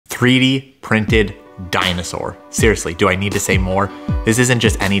3D printed dinosaur. Seriously, do I need to say more? This isn't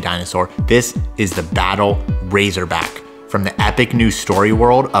just any dinosaur. This is the Battle Razorback from the epic new story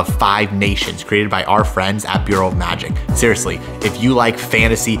world of 5 nations created by our friends at Bureau of Magic. Seriously, if you like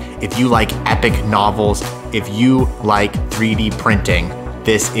fantasy, if you like epic novels, if you like 3D printing,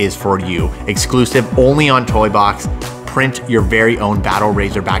 this is for you. Exclusive only on Toy Box. Print your very own Battle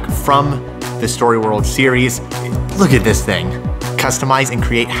Razorback from the Storyworld series. Look at this thing. Customize and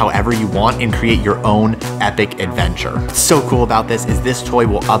create however you want and create your own epic adventure. What's so cool about this is this toy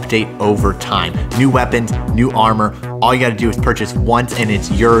will update over time. New weapons, new armor. All you gotta do is purchase once and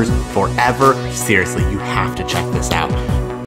it's yours forever. Seriously, you have to check this out.